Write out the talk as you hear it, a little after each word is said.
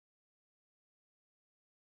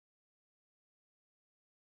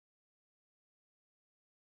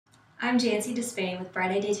I'm Jancy Despain with Bright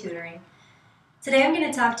Idea Tutoring. Today I'm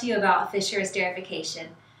going to talk to you about Fischer esterification,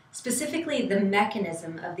 specifically the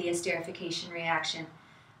mechanism of the esterification reaction.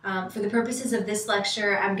 For the purposes of this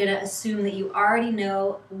lecture, I'm going to assume that you already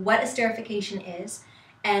know what esterification is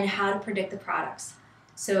and how to predict the products.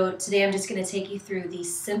 So today I'm just going to take you through the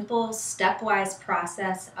simple stepwise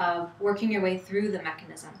process of working your way through the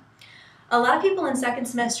mechanism. A lot of people in second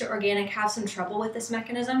semester organic have some trouble with this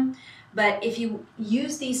mechanism, but if you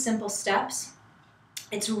use these simple steps,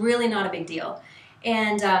 it's really not a big deal.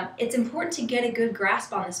 And it's important to get a good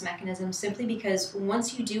grasp on this mechanism simply because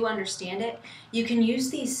once you do understand it, you can use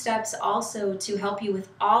these steps also to help you with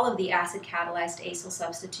all of the acid-catalyzed acyl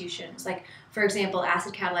substitutions, like, for example,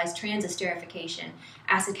 acid-catalyzed transesterification,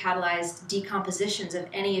 acid-catalyzed decompositions of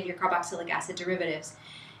any of your carboxylic acid derivatives.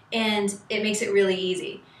 And it makes it really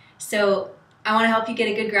easy. So I want to help you get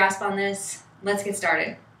a good grasp on this. Let's get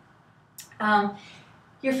started.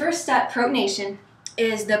 Your first step, protonation,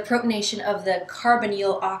 is the protonation of the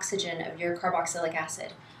carbonyl oxygen of your carboxylic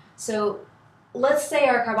acid. So let's say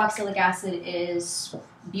our carboxylic acid is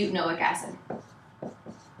butanoic acid.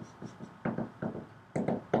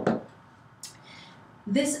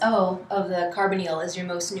 This O of the carbonyl is your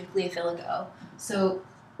most nucleophilic O. So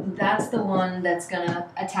that's the one that's going to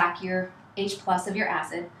attack your H plus of your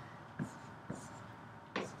acid.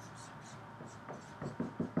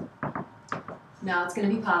 Now it's going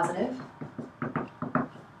to be positive.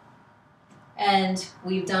 And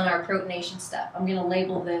we've done our protonation step. I'm going to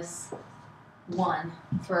label this 1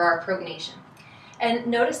 for our protonation. And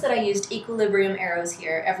notice that I used equilibrium arrows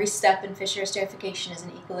here. Every step in Fischer esterification is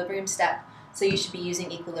an equilibrium step, so you should be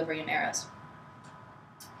using equilibrium arrows.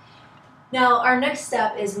 Now our next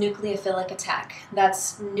step is nucleophilic attack.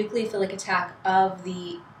 That's nucleophilic attack of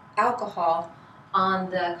the alcohol on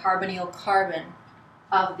the carbonyl carbon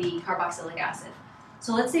of the carboxylic acid.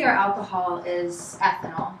 So let's say our alcohol is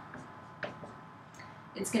ethanol.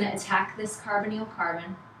 It's going to attack this carbonyl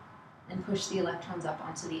carbon and push the electrons up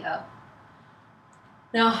onto the O.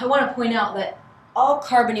 Now I want to point out that all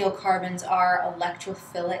carbonyl carbons are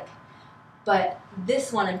electrophilic, but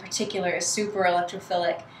this one in particular is super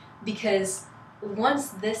electrophilic because once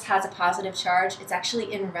this has a positive charge, it's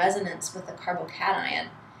actually in resonance with the carbocation,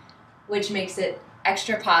 which makes it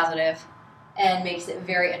extra positive and makes it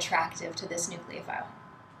very attractive to this nucleophile.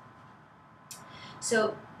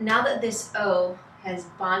 So now that this O has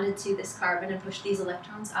bonded to this carbon and pushed these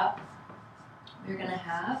electrons up, we're going to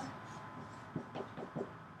have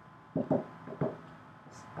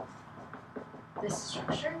this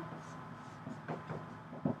structure.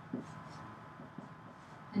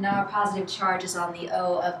 And now our positive charge is on the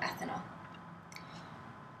O of ethanol.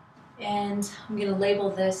 And I'm going to label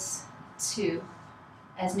this 2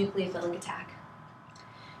 as nucleophilic attack.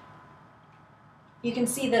 You can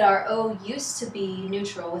see that our O used to be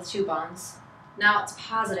neutral with 2 bonds. Now it's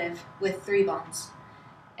positive with 3 bonds.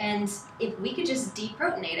 And if we could just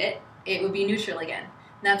deprotonate it, it would be neutral again.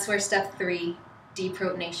 And that's where step 3,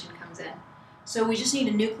 deprotonation, comes in. So we just need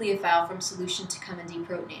a nucleophile from solution to come and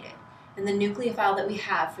deprotonate it. And the nucleophile that we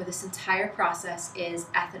have for this entire process is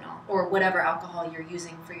ethanol, or whatever alcohol you're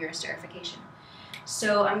using for your esterification.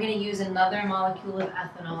 So I'm going to use another molecule of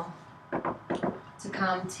ethanol to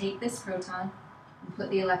come take this proton and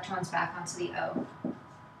put the electrons back onto the O.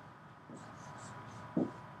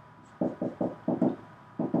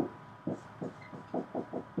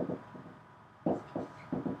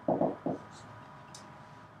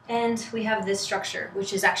 And we have this structure,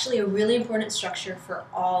 which is actually a really important structure for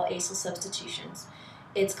all acyl substitutions.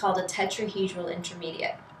 It's called a tetrahedral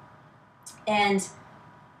intermediate. And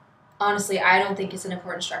honestly, I don't think it's an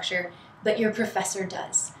important structure, but your professor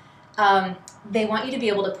does. They want you to be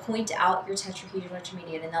able to point out your tetrahedral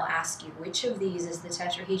intermediate, and they'll ask you which of these is the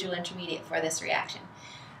tetrahedral intermediate for this reaction.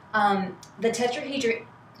 The tetrahedral,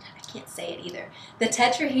 I can't say it either. The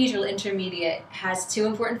tetrahedral intermediate has 2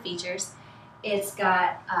 important features. It's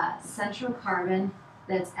got a central carbon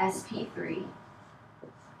that's sp3.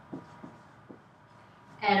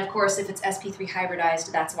 And of course, if it's sp3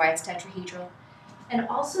 hybridized, that's why it's tetrahedral. And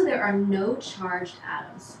also there are no charged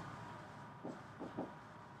atoms.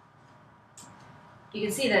 You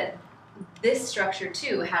can see that this structure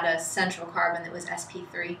too had a central carbon that was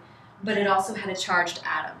sp3, but it also had a charged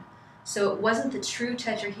atom. So it wasn't the true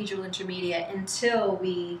tetrahedral intermediate until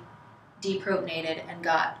we deprotonated and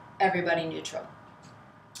got everybody neutral.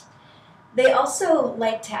 They also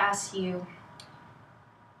like to ask you,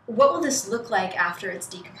 what will this look like after it's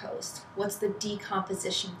decomposed? What's the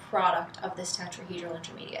decomposition product of this tetrahedral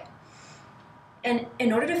intermediate? And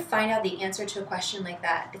in order to find out the answer to a question like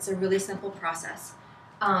that, it's a really simple process.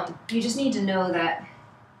 You just need to know that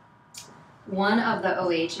one of the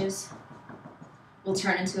OHs will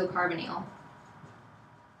turn into a carbonyl.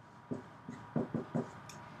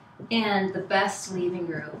 And the best leaving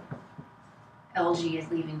group, LG is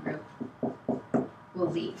leaving group,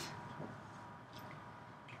 will leave.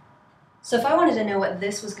 So if I wanted to know what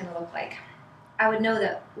this was going to look like, I would know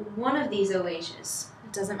that one of these OHs,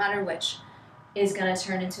 it doesn't matter which, is going to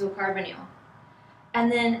turn into a carbonyl.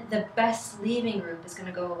 And then the best leaving group is going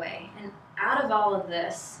to go away. And out of all of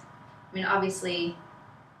this, I mean, obviously,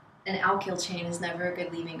 an alkyl chain is never a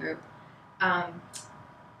good leaving group. And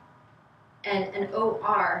an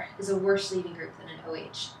OR is a worse leaving group than an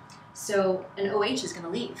OH. So an OH is going to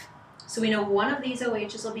leave. So we know one of these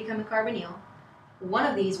OHs will become a carbonyl, one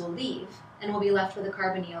of these will leave, and we'll be left with a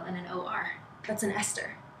carbonyl and an OR. That's an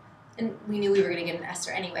ester. And we knew we were going to get an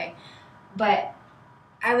ester anyway. But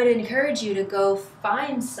I would encourage you to go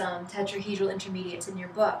find some tetrahedral intermediates in your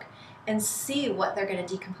book and see what they're going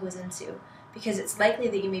to decompose into, because it's likely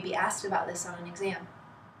that you may be asked about this on an exam.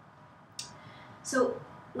 So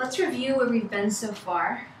let's review where we've been so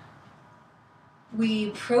far.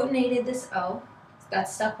 We protonated this O,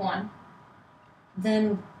 that's step one.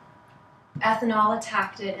 Then ethanol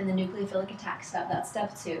attacked it in the nucleophilic attack step, that's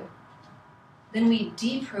step two. Then we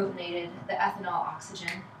deprotonated the ethanol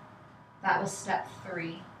oxygen, that was step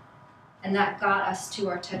three. And that got us to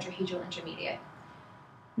our tetrahedral intermediate.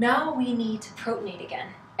 Now we need to protonate again.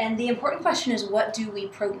 And the important question is, what do we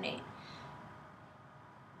protonate?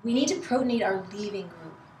 We need to protonate our leaving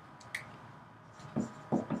group.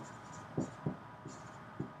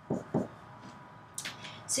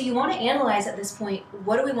 So you want to analyze at this point,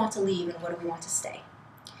 what do we want to leave and what do we want to stay?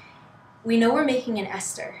 We know we're making an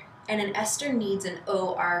ester, and an ester needs an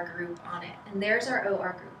OR group on it, and there's our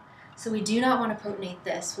OR group. So we do not want to protonate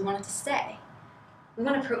this, we want it to stay. We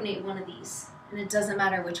want to protonate one of these, and it doesn't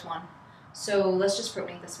matter which one. So let's just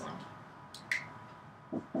protonate this one.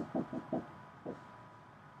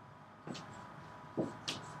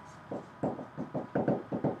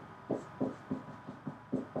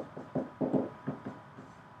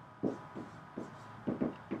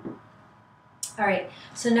 All right,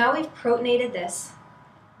 so now we've protonated this.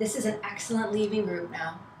 This is an excellent leaving group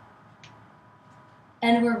now.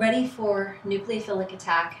 And we're ready for nucleophilic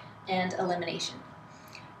attack and elimination.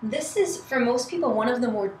 This is, for most people, one of the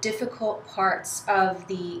more difficult parts of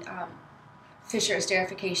the Fischer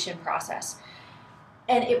esterification process.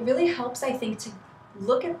 And it really helps, I think, to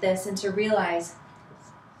look at this and to realize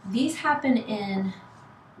these happen in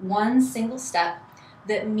one single step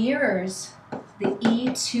that mirrors the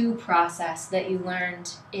E2 process that you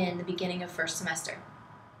learned in the beginning of first semester.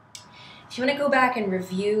 If you want to go back and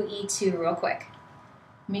review E2 real quick,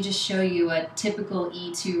 let me just show you a typical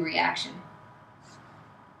E2 reaction.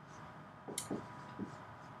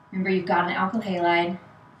 Remember, you've got an alkyl halide,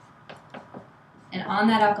 and on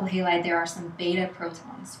that alkyl halide there are some beta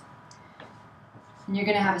protons. And you're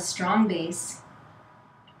going to have a strong base,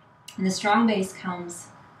 and the strong base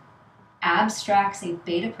abstracts a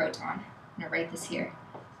beta proton. I'm going to write this here.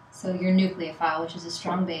 So your nucleophile, which is a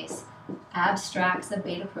strong base, abstracts a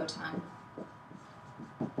beta proton.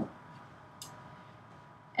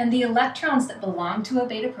 And the electrons that belong to a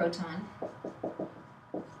beta proton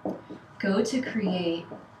go to create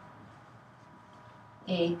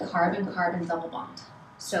a carbon-carbon double bond.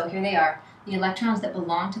 So here they are. The electrons that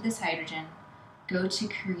belong to this hydrogen go to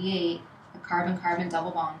create a carbon-carbon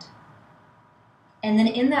double bond. And then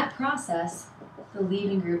in that process, the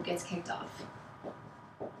leaving group gets kicked off.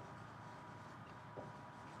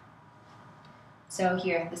 So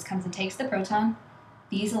here, this comes and takes the proton.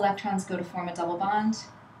 These electrons go to form a double bond,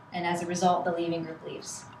 and as a result, the leaving group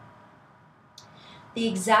leaves. The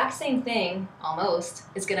exact same thing, almost,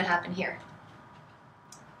 is going to happen here.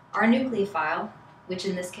 Our nucleophile, which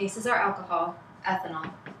in this case is our alcohol,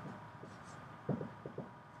 ethanol,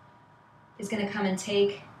 is going to come and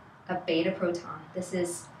take a beta proton. This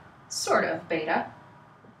is sort of beta.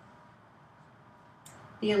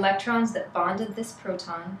 The electrons that bonded this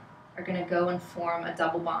proton are going to go and form a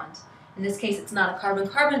double bond. In this case, it's not a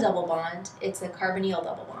carbon-carbon double bond, it's a carbonyl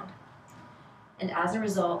double bond. And as a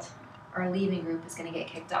result, our leaving group is going to get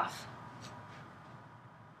kicked off.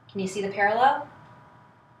 Can you see the parallel?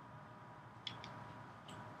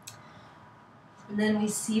 And then we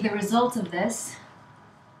see the result of this.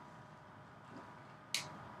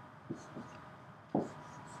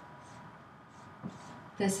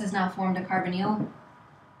 This has now formed a carbonyl.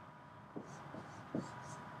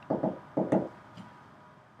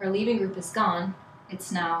 Our leaving group is gone.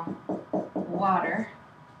 It's now water.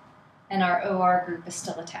 And our OR group is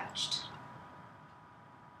still attached.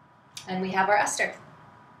 And we have our ester.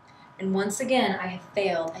 And once again, I have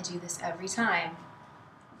failed. I do this every time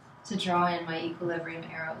to draw in my equilibrium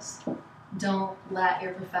arrows. Don't let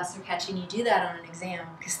your professor catching you do that on an exam,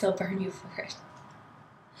 because they'll burn you for it.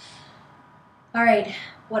 All right,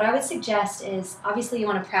 what I would suggest is, obviously you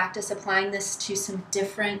want to practice applying this to some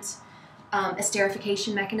different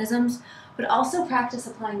esterification mechanisms, but also practice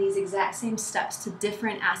applying these exact same steps to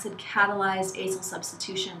different acid-catalyzed acyl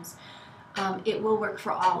substitutions. It will work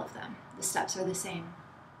for all of them. The steps are the same.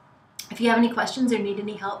 If you have any questions or need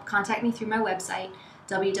any help, contact me through my website,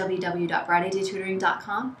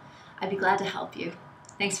 www.brightideatutoring.com. I'd be glad to help you.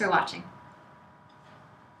 Thanks for watching.